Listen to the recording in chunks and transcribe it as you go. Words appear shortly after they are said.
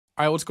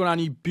All right, what's going on,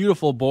 you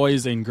beautiful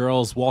boys and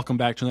girls? Welcome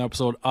back to another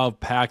episode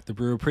of Pack the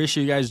Brew.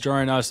 Appreciate you guys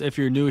joining us. If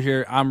you're new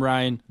here, I'm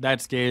Ryan.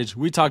 That's Gage.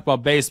 We talk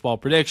about baseball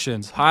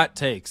predictions, hot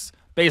takes,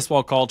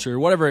 baseball culture,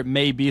 whatever it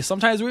may be.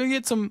 Sometimes we're going to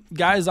get some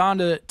guys on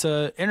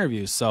to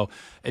interviews. So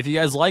if you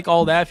guys like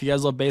all that, if you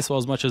guys love baseball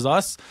as much as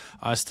us,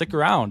 stick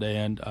around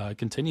and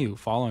continue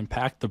following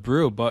Pack the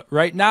Brew. But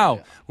right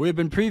now, we've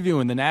been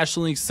previewing the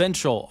National League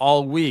Central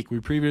all week. We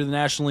previewed the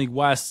National League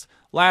West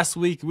last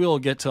week. We'll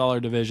get to all our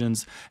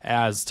divisions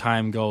as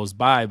time goes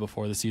by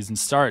before the season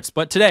starts.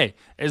 But today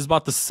is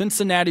about the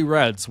Cincinnati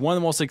Reds, one of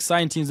the most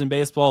exciting teams in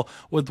baseball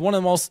with one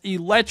of the most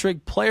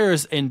electric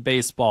players in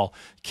baseball.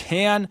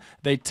 Can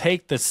they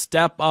take the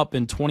step up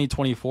in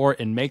 2024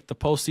 and make the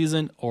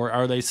postseason, or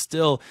are they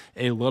still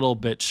a little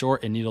bit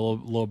short and need a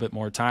little bit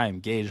more time?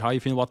 Gage, how are you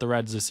feeling about the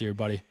Reds this year,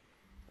 buddy?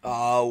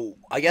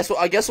 I guess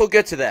we'll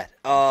get to that.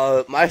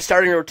 My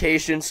starting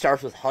rotation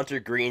starts with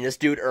Hunter Green. This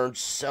dude earned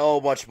so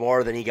much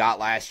more than he got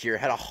last year.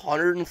 Had a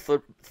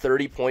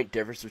 130-point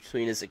difference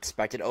between his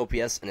expected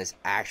OPS and his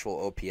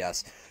actual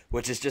OPS,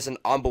 which is just an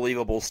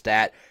unbelievable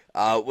stat.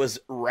 Was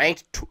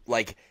ranked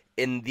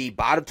in the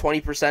bottom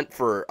 20%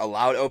 for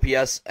allowed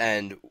OPS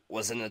and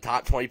was in the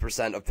top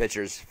 20% of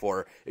pitchers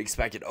for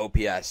expected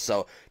OPS.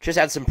 So just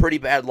had some pretty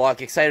bad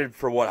luck. Excited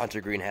for what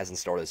Hunter Green has in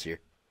store this year.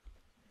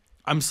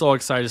 I'm so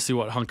excited to see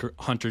what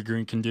Hunter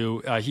Green can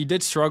do. He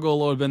did struggle a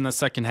little bit in the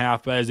second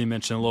half, but as he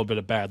mentioned, a little bit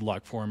of bad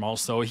luck for him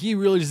also. He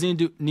really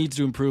just needs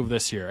to improve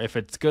this year. If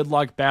it's good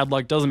luck, bad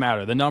luck, doesn't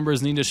matter. The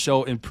numbers need to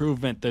show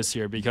improvement this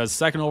year because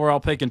second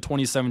overall pick in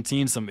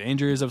 2017, some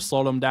injuries have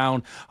slowed him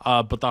down,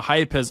 but the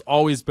hype has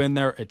always been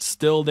there. It's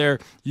still there.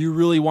 You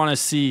really want to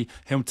see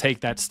him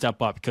take that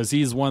step up because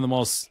he's one of the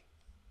most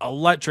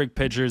electric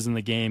pitchers in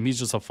the game. He's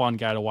just a fun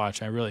guy to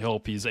watch, and I really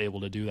hope he's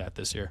able to do that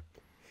this year.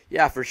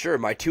 Yeah, for sure.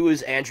 My 2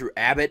 is Andrew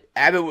Abbott.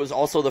 Abbott was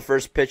also the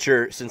first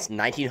pitcher since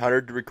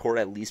 1900 to record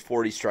at least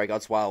 40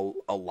 strikeouts while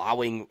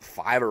allowing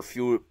 5 or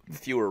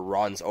fewer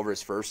runs over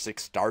his first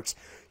 6 starts.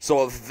 So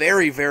a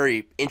very,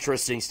 very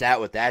interesting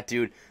stat with that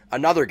dude.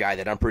 Another guy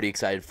that I'm pretty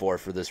excited for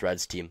this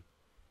Reds team.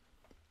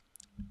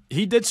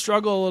 He did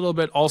struggle a little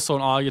bit also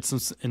in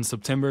August and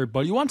September,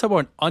 but you want to talk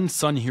about an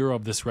unsung hero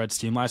of this Reds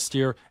team last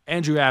year.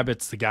 Andrew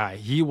Abbott's the guy.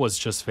 He was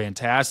just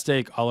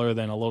fantastic, other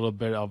than a little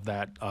bit of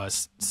that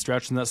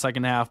stretch in that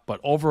second half.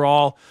 But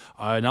overall,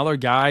 another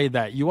guy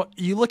that you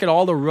look at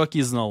all the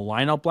rookies in the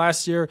lineup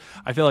last year,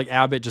 I feel like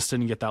Abbott just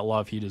didn't get that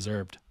love he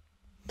deserved.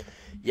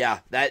 Yeah,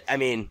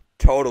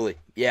 totally.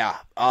 Yeah.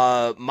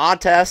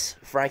 Montas,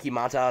 Frankie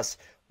Montas,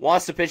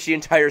 wants to pitch the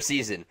entire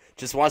season.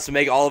 Just wants to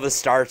make all of his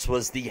starts,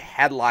 was the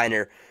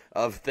headliner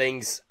of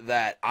things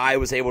that I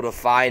was able to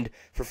find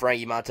for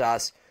Frankie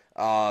Montas.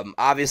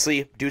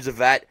 Obviously, dude's a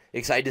vet.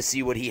 Excited to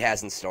see what he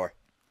has in store.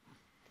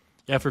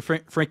 Yeah, for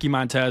Frankie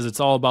Montas, it's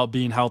all about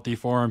being healthy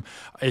for him.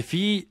 If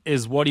he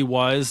is what he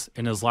was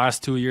in his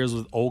last 2 years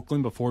with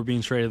Oakland before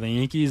being traded to the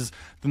Yankees,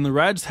 then the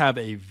Reds have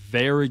a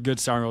very good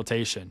starting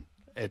rotation.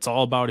 It's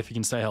all about if he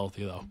can stay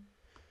healthy, though.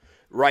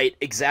 Right,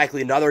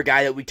 exactly. Another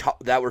guy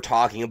that we're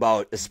talking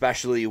about,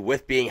 especially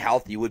with being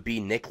healthy, would be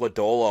Nick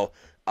Lodolo.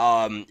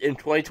 In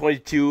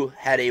 2022,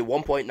 had a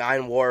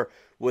 1.9 WAR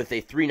with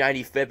a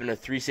 3.90 FIP and a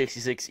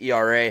 3.66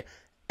 ERA,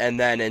 and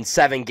then in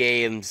 7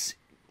 games,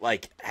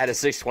 had a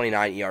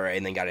 6.29 ERA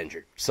and then got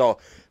injured. So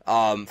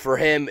for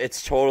him,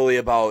 it's totally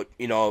about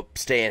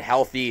staying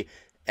healthy,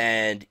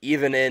 and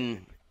even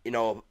in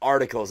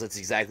articles, that's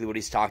exactly what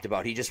he's talked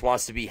about. He just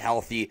wants to be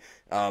healthy,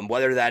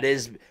 whether that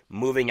is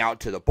moving out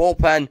to the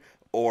bullpen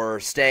or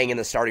staying in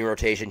the starting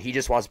rotation. He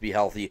just wants to be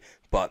healthy,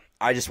 but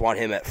I just want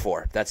him at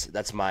 4.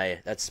 That's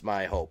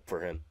my hope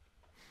for him.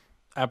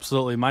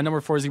 Absolutely. My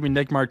number 4 is going to be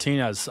Nick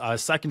Martinez,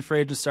 second free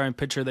agent starting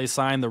pitcher they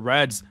signed. The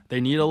Reds,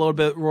 they need a little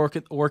bit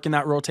work in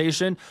that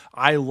rotation.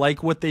 I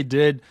like what they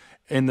did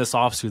in this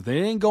offseason. They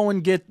didn't go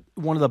and get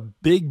one of the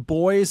big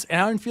boys, and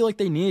I didn't feel like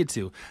they needed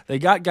to. They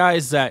got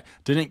guys that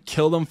didn't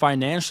kill them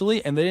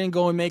financially, and they didn't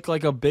go and make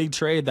a big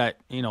trade that,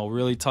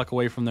 really tuck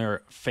away from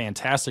their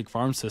fantastic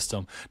farm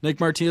system. Nick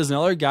Martinez,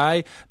 another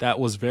guy that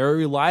was very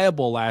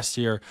reliable last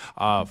year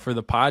for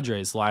the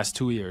Padres last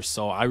 2 years.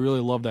 So I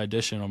really love that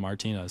addition of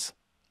Martinez.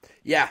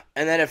 Yeah,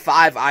 and then at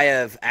 5, I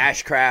have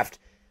Ashcraft.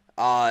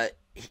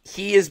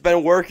 He has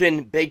been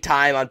working big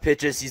time on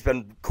pitches. He's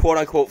been,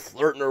 quote-unquote,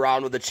 flirting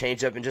around with the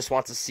changeup and just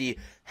wants to see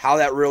how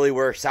that really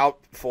works out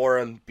for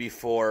him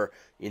before,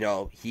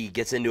 he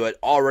gets into it.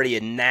 Already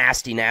a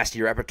nasty,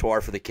 nasty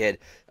repertoire for the kid.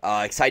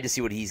 Excited to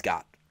see what he's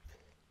got.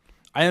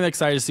 I am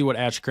excited to see what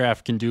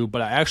Ashcraft can do,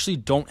 but I actually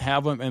don't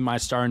have him in my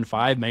starting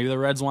 5. Maybe the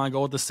Reds want to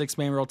go with the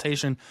 6-man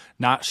rotation.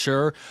 Not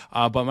sure.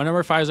 But my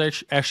number 5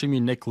 is actually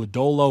Nick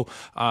Lodolo.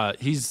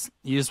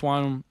 You just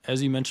want him,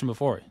 as you mentioned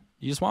before,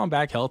 you just want him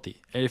back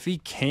healthy. And if he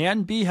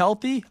can be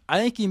healthy, I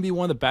think he can be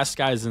one of the best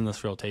guys in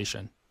this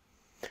rotation.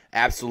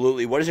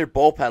 Absolutely. What does your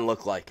bullpen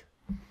look like?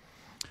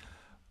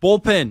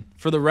 Bullpen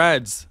for the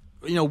Reds.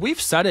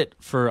 we've said it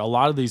for a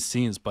lot of these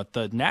scenes, but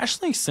the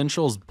National League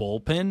Central's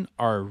bullpen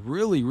are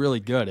really, really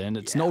good, and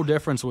it's no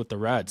difference with the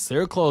Reds.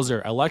 Their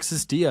closer,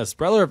 Alexis Diaz,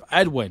 brother of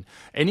Edwin,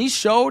 and he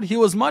showed he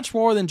was much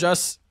more than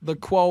just the,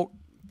 quote,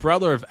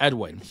 brother of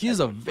Edwin. He's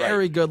a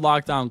very good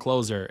lockdown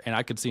closer, and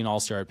I could see an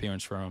all-star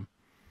appearance for him.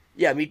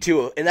 Yeah, me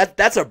too. And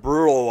that's a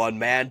brutal one,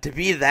 man. To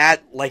be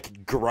that,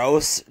 like,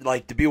 gross,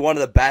 like, to be one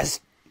of the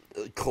best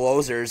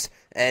closers,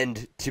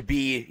 and to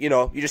be, you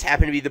just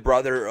happen to be the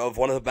brother of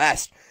one of the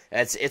best.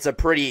 It's a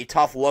pretty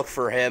tough look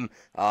for him.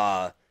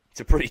 It's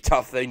a pretty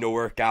tough thing to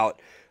work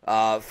out.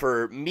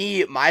 For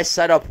me, my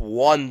setup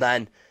one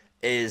then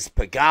is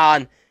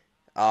Pagan.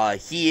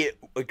 He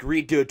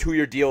agreed to a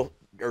 2-year deal,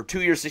 or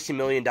 2-year $60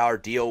 million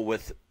deal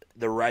with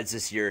the Reds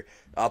this year.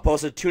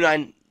 Posted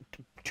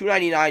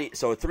 2.99,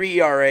 so a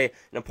 3 ERA and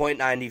a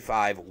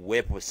 .95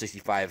 WHIP with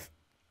 65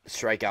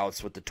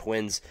 strikeouts with the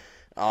Twins.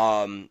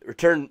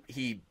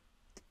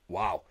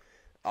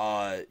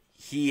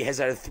 He has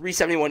had a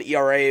 3.71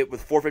 ERA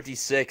with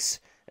 4.56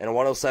 and a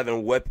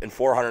 1.07 WHIP and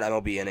 400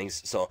 MLB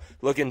innings. So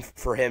looking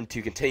for him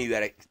to continue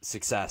that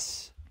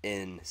success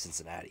in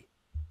Cincinnati.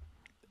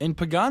 And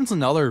Pagan's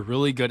another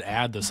really good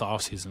ad this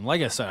offseason.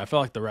 Like I said, I feel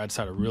like the Reds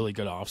had a really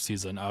good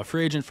offseason.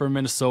 Free agent for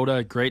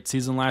Minnesota, great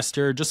season last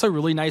year. Just a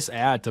really nice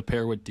ad to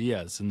pair with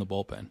Diaz in the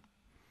bullpen.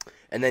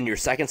 And then your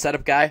second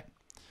setup guy?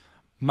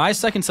 My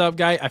second setup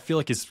guy, I feel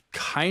like is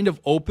kind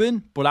of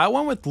open, but I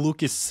went with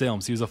Lucas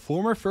Sims. He was a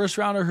former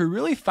first-rounder who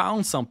really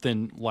found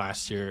something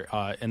last year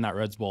in that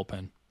Reds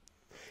bullpen.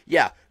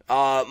 Yeah,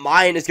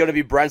 mine is going to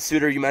be Brent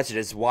Suter. You mentioned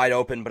it's wide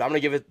open, but I'm going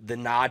to give it the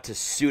nod to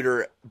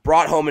Suter.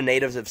 Brought home a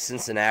native of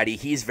Cincinnati.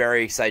 He's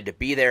very excited to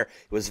be there.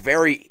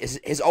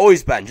 Has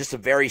always been just a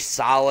very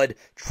solid,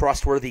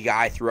 trustworthy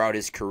guy throughout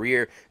his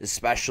career,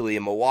 especially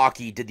in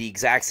Milwaukee. Did the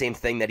exact same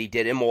thing that he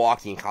did in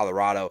Milwaukee and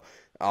Colorado.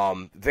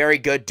 Very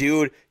good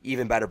dude,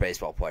 even better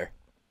baseball player.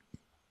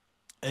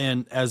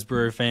 And as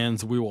Brewer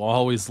fans, we will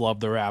always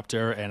love the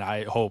Raptor, and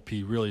I hope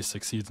he really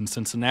succeeds in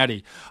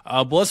Cincinnati.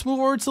 But let's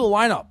move over to the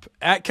lineup.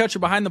 At catcher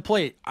behind the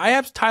plate, I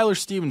have Tyler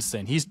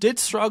Stevenson. He did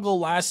struggle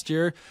last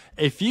year.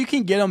 If you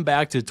can get him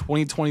back to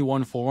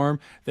 2021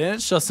 form, then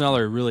it's just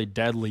another really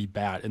deadly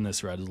bat in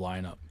this Reds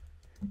lineup.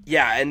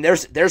 Yeah, and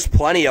there's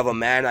plenty of them,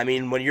 man. I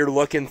mean, when you're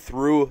looking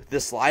through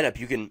this lineup,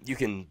 you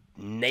can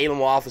name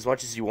them off as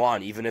much as you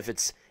want, even if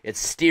it's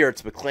Steer,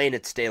 it's Mcclain,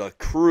 it's De La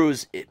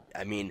Cruz.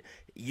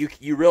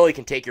 You really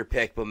can take your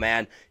pick, but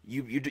man,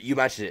 you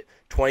mentioned it.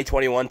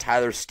 2021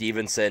 Tyler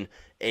Stevenson,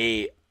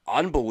 a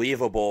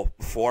unbelievable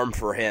form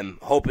for him.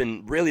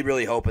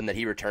 Really hoping that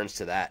he returns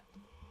to that.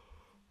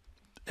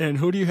 And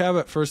who do you have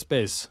at first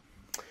base?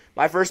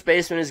 My first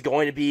baseman is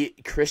going to be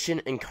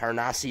Christian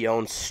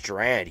Encarnacion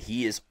Strand.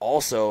 He is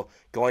also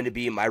going to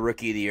be my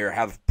rookie of the year.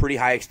 Have pretty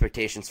high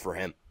expectations for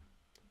him.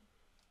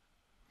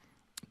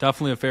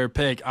 Definitely a fair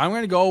pick. I'm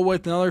going to go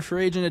with another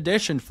free agent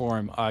addition for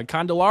him,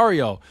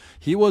 Candelario.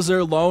 He was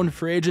their lone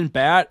free agent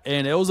bat,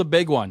 and it was a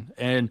big one.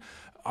 And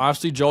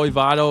obviously, Joey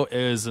Votto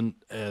is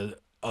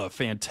a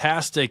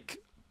fantastic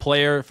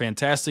player,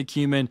 fantastic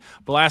human.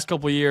 But the last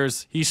couple of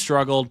years, he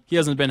struggled. He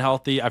hasn't been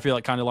healthy. I feel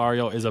like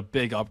Candelario is a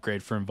big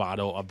upgrade from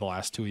Votto of the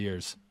last 2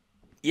 years.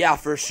 Yeah,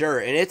 for sure,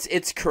 and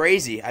it's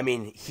crazy. I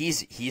mean,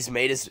 he's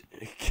made his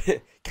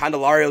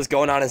Candelario's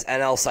going on his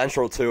NL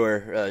Central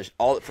tour,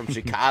 all from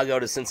Chicago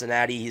to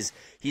Cincinnati.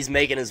 He's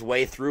making his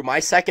way through. My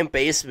second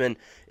baseman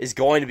is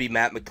going to be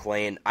Matt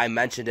Mcclain. I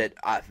mentioned it,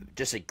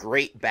 just a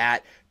great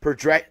bat,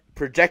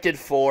 projected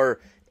for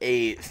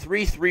a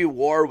 3.3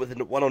 WAR with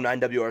a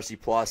 109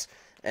 WRC plus,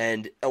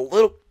 and a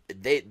little.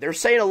 They're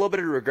saying a little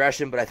bit of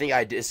regression, but I think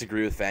I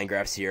disagree with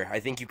Fangraphs here.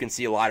 I think you can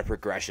see a lot of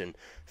progression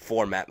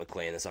for Matt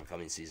Mcclain this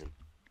upcoming season.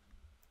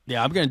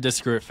 Yeah, I'm going to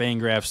disagree with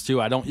Fangraphs,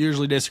 too. I don't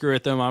usually disagree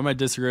with them. I'm going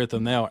to disagree with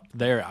them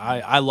there.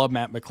 I love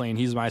Matt Mcclain.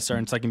 He's my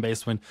starting second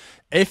baseman.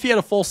 If he had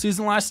a full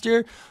season last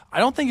year, I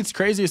don't think it's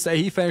crazy to say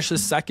he finished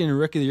his second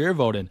Rookie of the Year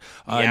voting.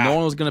 No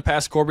one was going to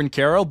pass Corbin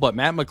Carroll, but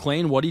Matt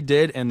Mcclain, what he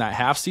did in that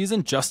half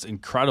season, just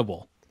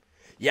incredible.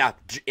 Yeah,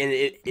 and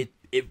it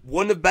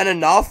wouldn't have been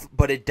enough,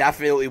 but it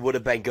definitely would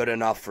have been good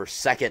enough for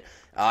second.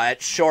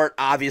 At short,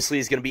 obviously,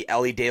 is going to be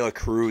Elly De La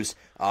Cruz.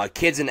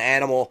 Kid's an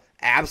animal.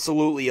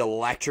 Absolutely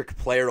electric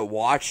player to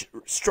watch.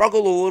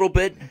 Struggled a little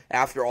bit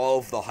after all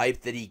of the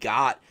hype that he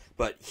got,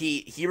 but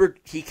he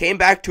came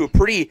back to a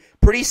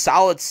pretty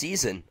solid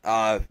season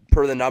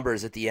per the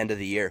numbers at the end of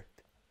the year.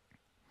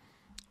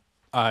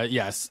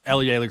 Yes,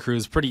 Elly De La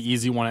Cruz, pretty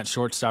easy one at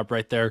shortstop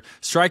right there.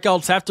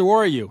 Strikeouts have to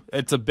worry you.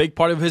 It's a big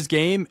part of his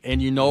game,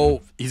 and you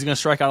know he's going to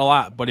strike out a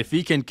lot. But if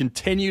he can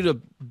continue to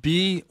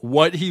be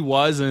what he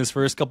was in his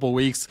first couple of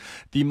weeks,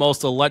 the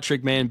most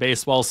electric man in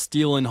baseball,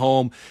 stealing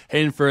home,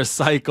 hitting for a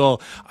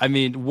cycle. I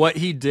mean, what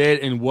he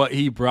did and what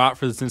he brought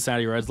for the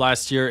Cincinnati Reds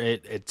last year,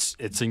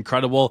 it's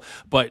incredible.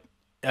 But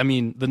I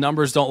mean, the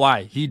numbers don't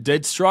lie. He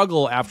did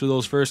struggle after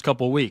those first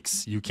couple of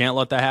weeks. You can't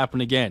let that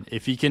happen again.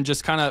 If he can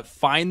just kind of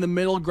find the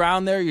middle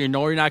ground there, you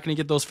know you're not going to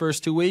get those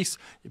first 2 weeks,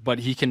 but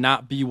he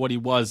cannot be what he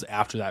was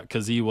after that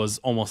because he was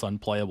almost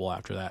unplayable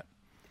after that.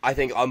 I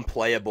think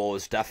unplayable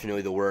is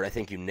definitely the word. I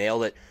think you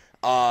nailed it.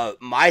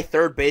 My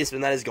third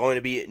baseman that is going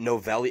to be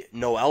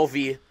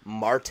Noelvi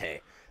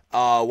Marte.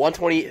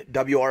 120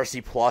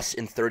 WRC plus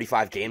in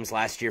 35 games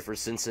last year for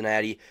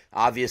Cincinnati.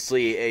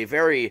 Obviously, a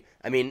very,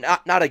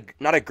 not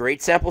a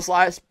great sample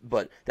size,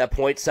 but that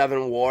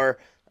 .7 WAR,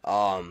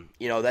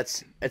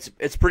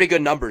 it's pretty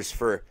good numbers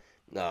for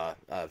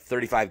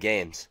 35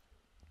 games.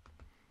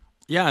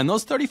 Yeah, in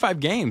those 35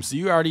 games,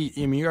 you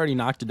already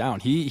knocked it down.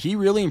 He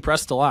really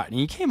impressed a lot. And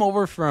he came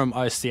over from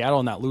Seattle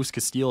in that Luis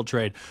Castillo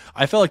trade.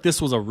 I felt like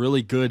this was a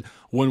really good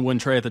win-win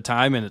trade at the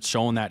time, and it's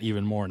showing that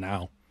even more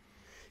now.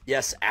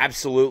 Yes,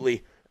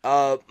 absolutely.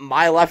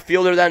 My left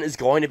fielder then is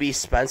going to be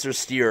Spencer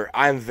Steer.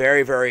 I'm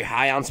very, very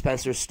high on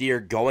Spencer Steer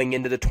going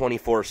into the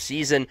 24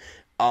 season.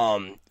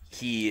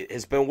 He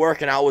has been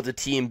working out with the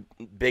team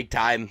big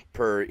time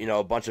per,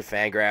 a bunch of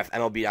Fangraph,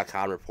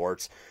 MLB.com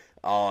reports.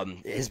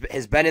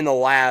 Has been in the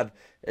lab,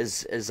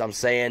 as I'm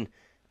saying.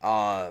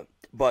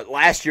 But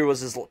last year was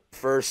his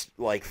first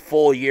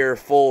full year,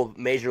 full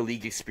major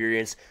league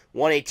experience.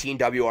 118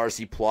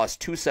 WRC plus,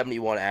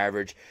 271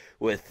 average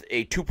with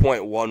a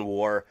 2.1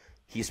 WAR.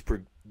 He's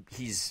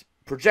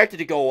projected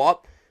to go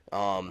up,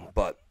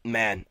 but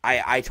man,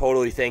 I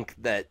totally think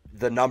that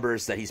the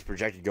numbers that he's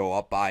projected to go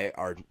up by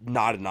are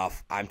not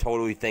enough. I'm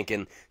totally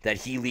thinking that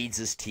he leads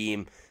this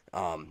team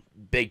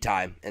big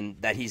time, and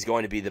that he's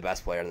going to be the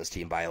best player on this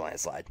team by a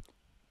landslide.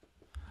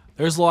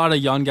 There's a lot of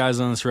young guys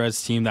on this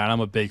Reds team that I'm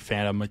a big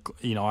fan of.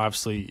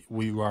 Obviously,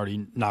 we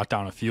already knocked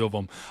down a few of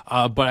them.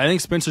 But I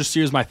think Spencer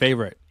Steer is my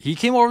favorite. He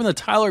came over in the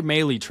Tyler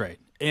Mahle trade.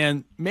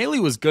 And Mahle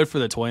was good for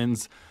the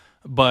Twins,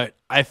 but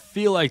I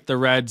feel like the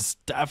Reds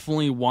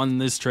definitely won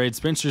this trade.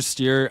 Spencer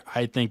Steer,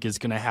 I think, is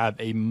going to have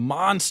a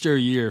monster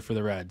year for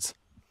the Reds.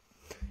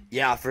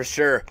 Yeah, for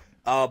sure.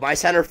 My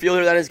center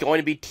fielder then is going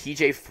to be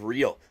TJ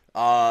Friel.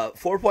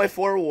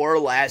 4.4 WAR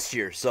last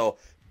year, so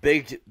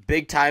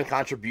big time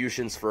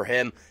contributions for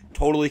him.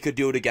 Totally could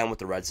do it again with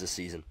the Reds this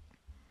season.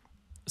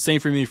 Same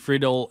for me,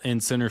 Friedel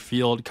in center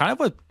field. Kind of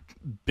a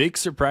big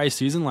surprise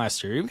season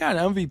last year. He got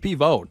an MVP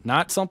vote.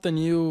 Not something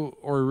you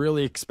were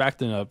really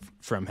expecting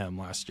from him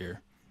last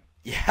year.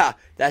 Yeah,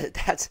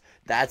 that's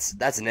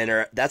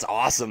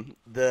awesome.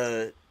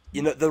 The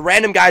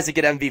random guys that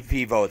get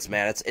MVP votes,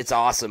 man. It's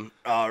awesome.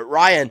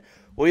 Ryan,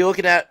 what are you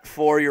looking at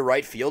for your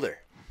right fielder?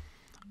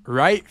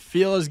 Right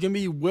field is going to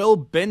be Will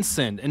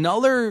Benson,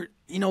 another,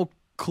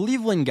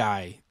 Cleveland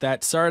guy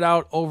that started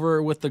out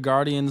over with the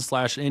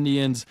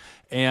Guardians/Indians,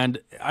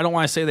 and I don't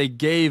want to say they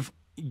gave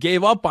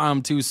up on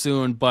him too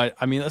soon, but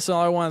that's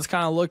another one that's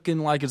kind of looking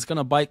like it's going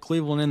to bite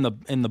Cleveland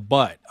in the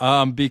butt,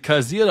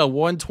 because he had a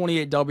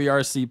 128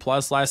 WRC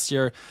plus last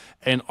year,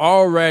 and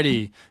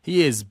already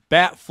he is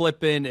bat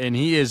flipping, and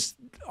he is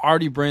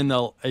already bringing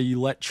the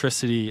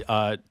electricity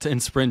in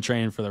sprint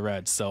training for the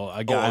Reds. So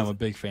a guy I'm a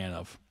big fan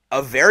of.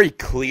 A very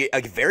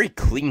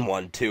clean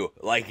one too.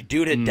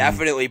 Dude had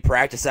definitely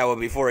practiced that one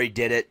before he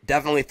did it.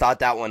 Definitely thought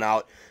that one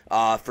out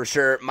for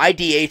sure. My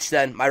DH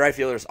then, my right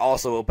fielder is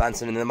also Will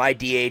Benson, and then my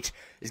DH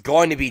is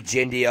going to be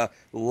Jindia.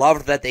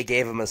 Loved that they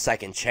gave him a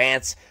second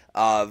chance.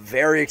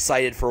 Very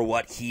excited for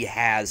what he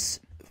has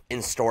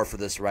in store for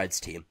this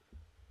Reds team.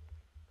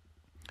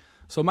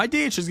 So my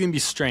DH is going to be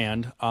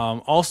Strand,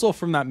 also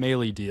from that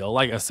Mahle deal.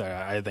 Like I said,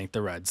 I think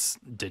the Reds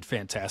did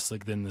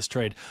fantastic in this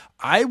trade.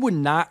 I would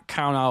not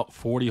count out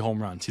 40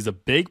 home runs. He's a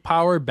big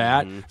power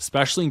bat,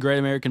 especially in Great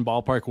American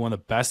Ballpark, one of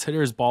the best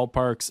hitters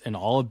ballparks in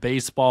all of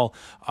baseball.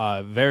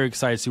 Very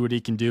excited to see what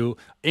he can do.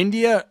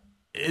 India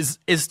is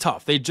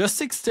tough. They just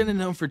extended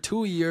him for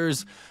 2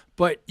 years,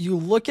 but you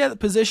look at the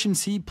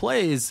positions he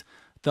plays,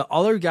 the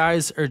other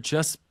guys are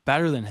just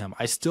better than him.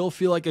 I still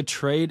feel like a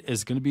trade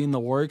is going to be in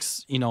the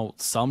works,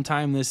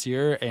 sometime this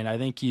year, and I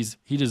think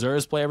he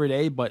deserves to play every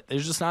day, but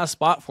there's just not a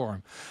spot for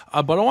him.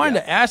 But I wanted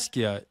to ask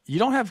you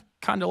don't have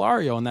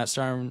Candelario in that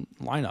starting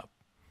lineup.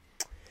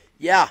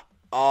 Yeah,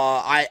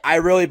 I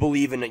really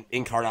believe in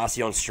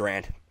Encarnacion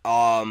Strand.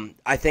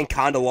 I think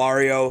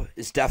Candelario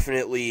is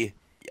definitely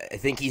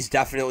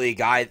a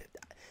guy.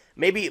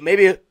 Maybe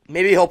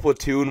he'll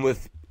platoon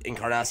with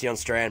Encarnacion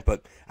Strand,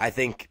 but I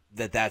think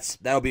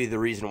that'll be the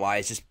reason why.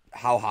 It's just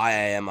how high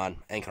I am on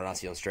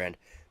Encarnacion Strand.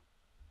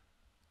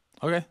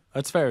 Okay,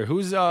 that's fair.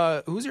 Who's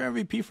your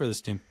MVP for this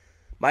team?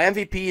 My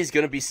MVP is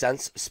going to be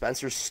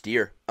Spencer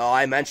Steer.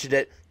 I mentioned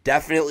it.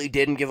 Definitely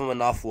didn't give him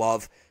enough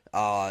love.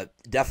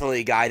 Definitely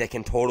a guy that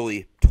can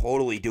totally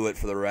do it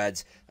for the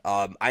Reds.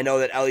 I know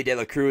that Elly De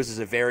La Cruz is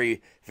a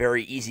very,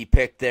 very easy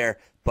pick there,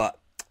 but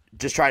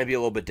just trying to be a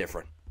little bit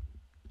different.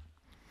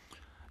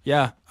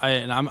 Yeah,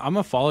 I'm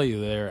gonna follow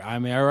you there. I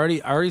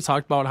already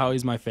talked about how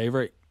he's my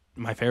favorite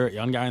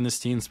young guy in this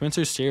team.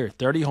 Spencer Steer,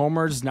 30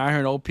 homers,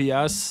 900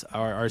 OPS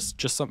are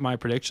just some of my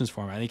predictions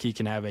for him. I think he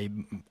can have a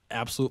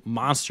absolute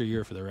monster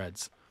year for the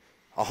Reds.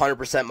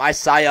 100%. My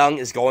Cy Young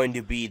is going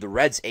to be the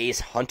Reds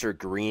ace, Hunter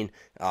Green.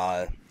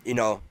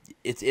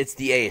 It's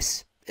the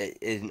ace.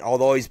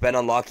 Although he's been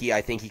unlucky,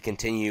 I think he'll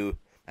continue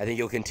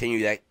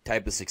that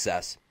type of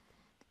success.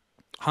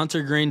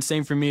 Hunter Green,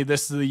 same for me.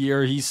 This is the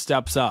year he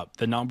steps up.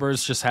 The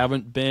numbers just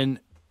haven't been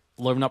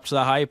living up to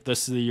the hype.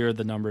 This is the year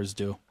the numbers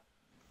do.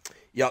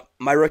 Yep,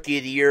 my rookie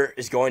of the year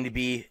is going to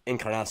be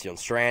Encarnacion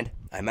Strand.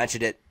 I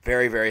mentioned it,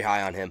 very, very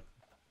high on him.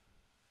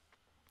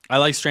 I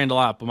like Strand a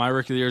lot, but my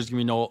rookie of the year is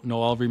going to be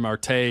Noel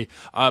Marte.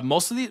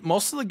 Most of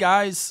the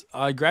guys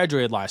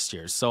graduated last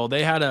year, so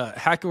they had a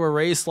heck of a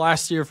race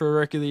last year for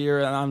rookie of the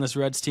year on this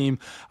Reds team.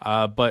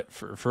 But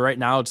for right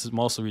now, it's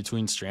mostly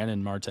between Strand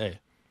and Marte.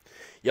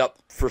 Yep,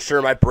 for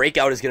sure. My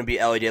breakout is going to be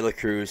Elly De La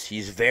Cruz.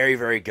 He's very,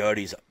 very good.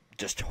 He's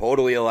just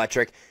totally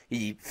electric.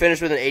 He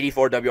finished with an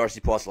 84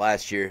 WRC plus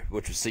last year,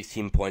 which was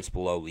 16 points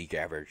below league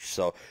average.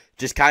 So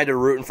just kind of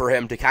rooting for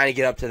him to kind of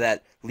get up to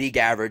that league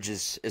average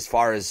as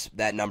far as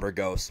that number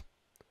goes.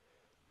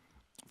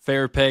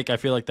 Fair pick. I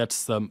feel like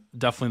that's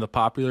definitely the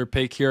popular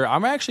pick here.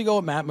 I'm actually going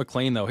with Matt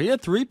Mcclain, though. He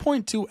had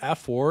 3.2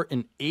 F4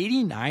 in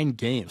 89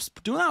 games.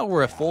 Doing that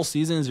over a full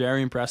season is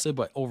very impressive,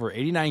 but over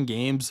 89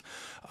 games,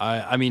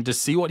 I mean, to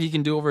see what he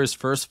can do over his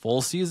first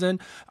full season,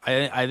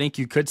 I think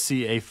you could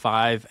see a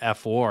 5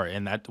 F4,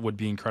 and that would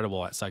be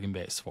incredible at second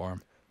base for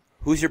him.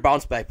 Who's your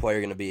bounce back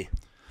player going to be?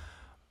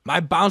 My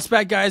bounce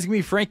back guy is going to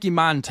be Frankie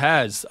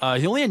Montas.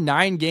 He only had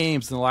 9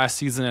 games in the last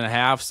season and a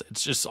half. So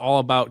it's just all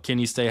about, can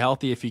he stay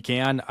healthy if he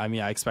can? I mean,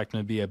 I expect him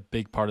to be a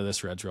big part of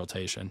this Reds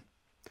rotation.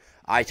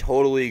 I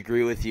totally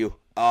agree with you.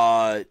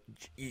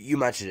 You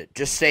mentioned it.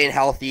 Just staying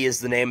healthy is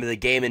the name of the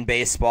game in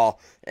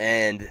baseball,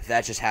 and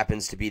that just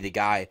happens to be the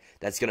guy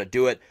that's going to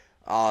do it.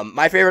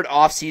 My favorite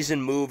offseason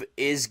move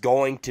is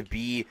going to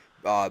be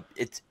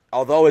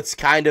although it's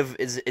kind of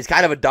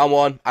a dumb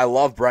one. I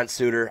love Brent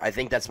Suter. I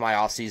think that's my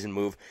offseason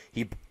move.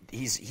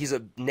 He's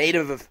a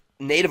native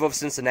of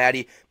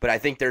Cincinnati, but I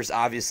think there's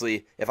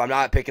obviously, if I'm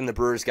not picking the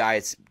Brewers guy,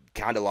 it's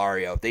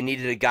Candelario. They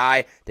needed a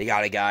guy, they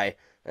got a guy,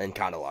 and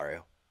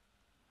Candelario.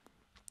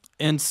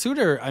 And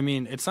Suter, I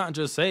mean, it's not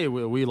just, hey,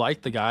 we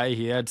like the guy.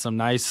 He had some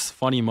nice,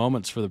 funny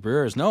moments for the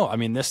Brewers. No, I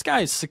mean, this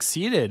guy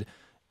succeeded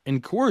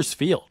in Coors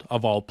Field,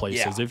 of all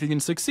places. Yeah. If you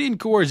can succeed in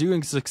Coors, you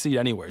can succeed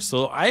anywhere.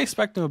 So I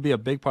expect him to be a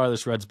big part of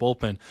this Reds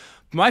bullpen.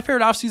 My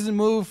favorite offseason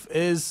move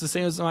is the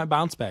same as my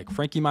bounce back,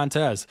 Frankie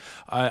Montas.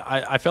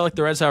 I felt like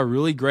the Reds had a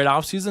really great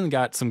offseason,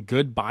 got some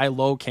good buy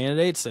low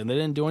candidates, and they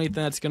didn't do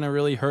anything that's going to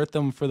really hurt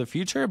them for the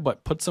future,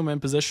 but puts them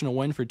in position to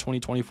win for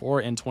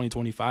 2024 and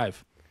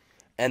 2025.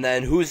 And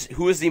then who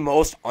is the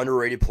most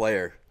underrated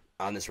player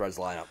on this Reds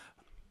lineup?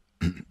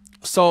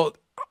 So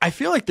I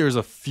feel like there's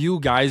a few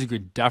guys you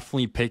could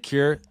definitely pick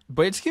here,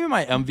 but it's giving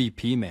my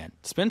MVP, man.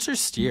 Spencer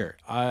Steer.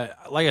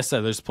 Like I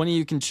said, there's plenty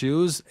you can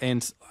choose,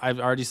 and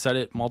I've already said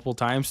it multiple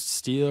times.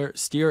 Steer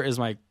is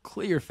my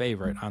clear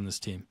favorite on this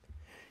team.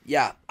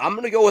 Yeah, I'm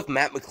going to go with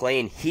Matt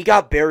Mcclain. He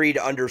got buried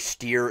under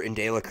Steer and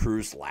De La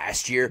Cruz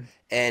last year,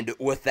 and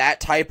with that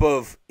type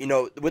of,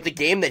 with the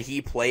game that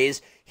he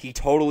plays, he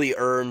totally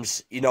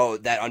earns,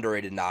 that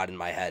underrated nod in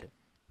my head.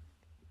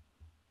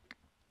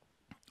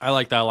 I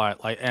like that a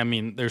lot.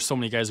 There's so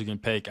many guys who can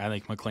pick. I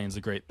think Mcclain's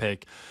a great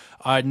pick.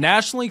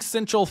 National League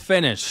Central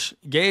finish.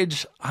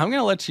 Gage, I'm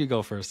going to let you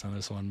go first on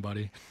this one,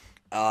 buddy.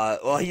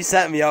 Well, he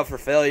set me up for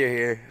failure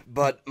here,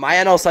 but my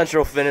NL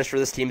Central finish for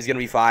this team is going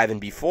to be 5. And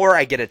before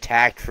I get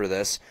attacked for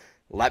this,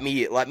 let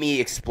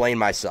me explain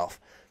myself.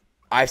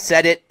 I've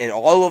said it in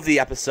all of the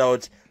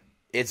episodes.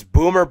 It's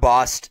boom or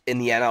bust in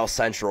the NL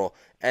Central,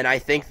 and I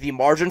think the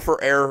margin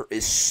for error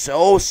is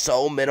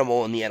so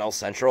minimal in the NL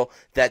Central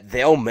that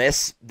they'll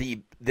miss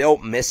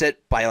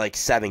it by like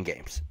 7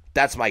 games.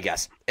 That's my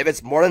guess. If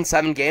it's more than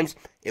 7 games,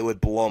 it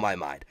would blow my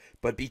mind.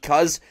 But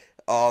because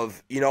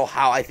of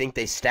how I think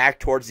they stack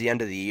towards the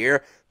end of the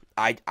year,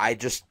 I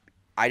just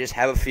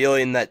have a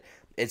feeling that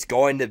it's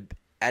going to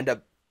end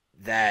up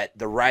that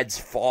the Reds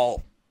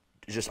fall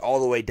just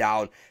all the way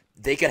down.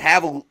 They could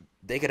have a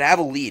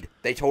lead.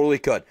 They totally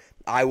could.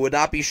 I would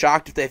not be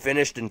shocked if they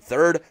finished in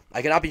 3rd.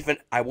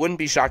 I wouldn't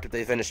be shocked if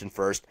they finished in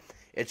 1st.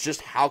 It's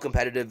just how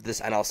competitive this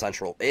NL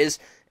Central is,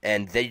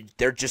 and they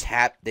just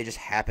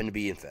happen to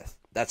be in 5th.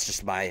 That's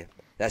just my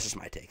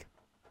take.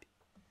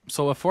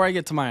 So before I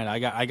get to mine, I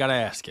got to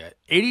ask you.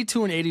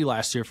 82 and 80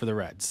 last year for the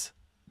Reds.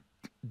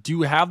 Do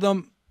you have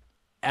them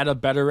at a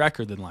better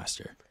record than last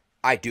year?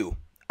 I do.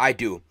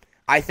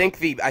 I think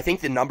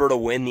the number to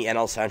win the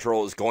NL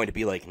Central is going to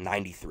be like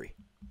 93.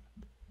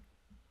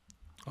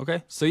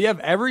 Okay, so you have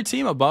every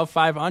team above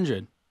 500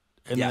 in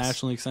the Yes.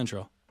 National League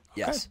Central.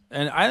 Okay. Yes.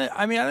 And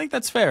I think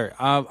that's fair.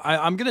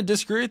 I'm going to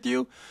disagree with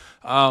you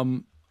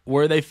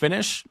where they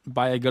finish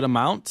by a good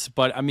amount,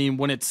 but I mean,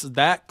 when it's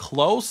that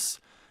close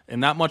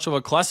and that much of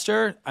a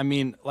cluster, I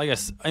mean,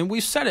 and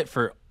we've said it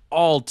for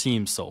all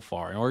teams so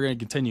far, and we're going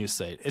to continue to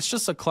say it. It's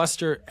just a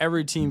cluster.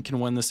 Every team can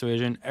win this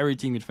division. Every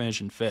team can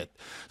finish in 5th.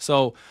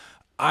 So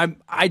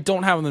I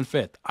don't have them in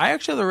 5th. I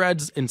actually have the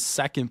Reds in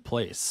 2nd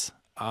place.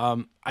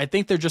 I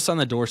think they're just on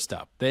the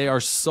doorstep. They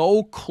are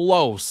so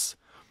close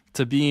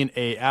to being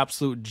a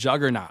absolute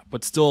juggernaut,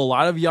 but still a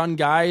lot of young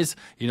guys.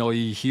 You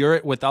hear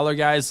it with other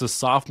guys, the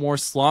sophomore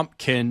slump.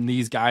 Can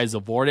these guys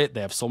avoid it?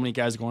 They have so many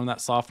guys going in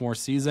that sophomore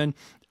season.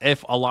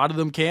 If a lot of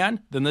them can,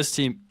 then this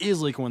team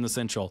easily can win the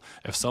Central.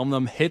 If some of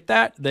them hit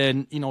that,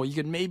 then, you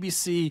could maybe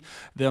see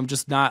them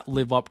just not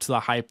live up to the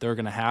hype they're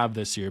going to have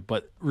this year.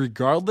 But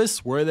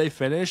regardless where they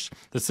finish,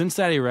 the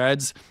Cincinnati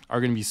Reds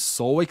are going to be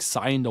so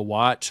exciting to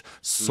watch,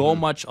 so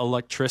much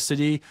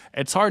electricity.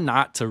 It's hard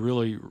not to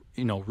really,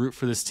 root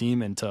for this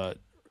team and to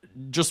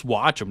just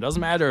watch them.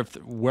 Doesn't matter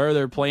where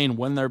they're playing,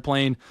 when they're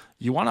playing.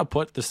 You want to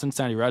put the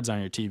Cincinnati Reds on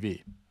your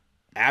TV.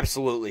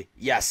 Absolutely.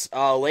 Yes.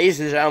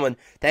 Ladies and gentlemen,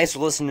 thanks for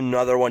listening to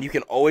another one. You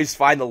can always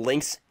find the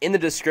links in the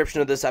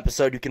description of this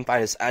episode. You can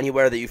find us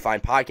anywhere that you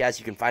find podcasts.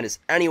 You can find us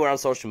anywhere on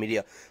social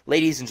media.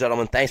 Ladies and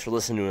gentlemen, thanks for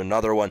listening to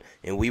another one,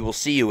 and we will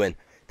see you in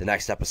the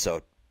next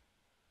episode.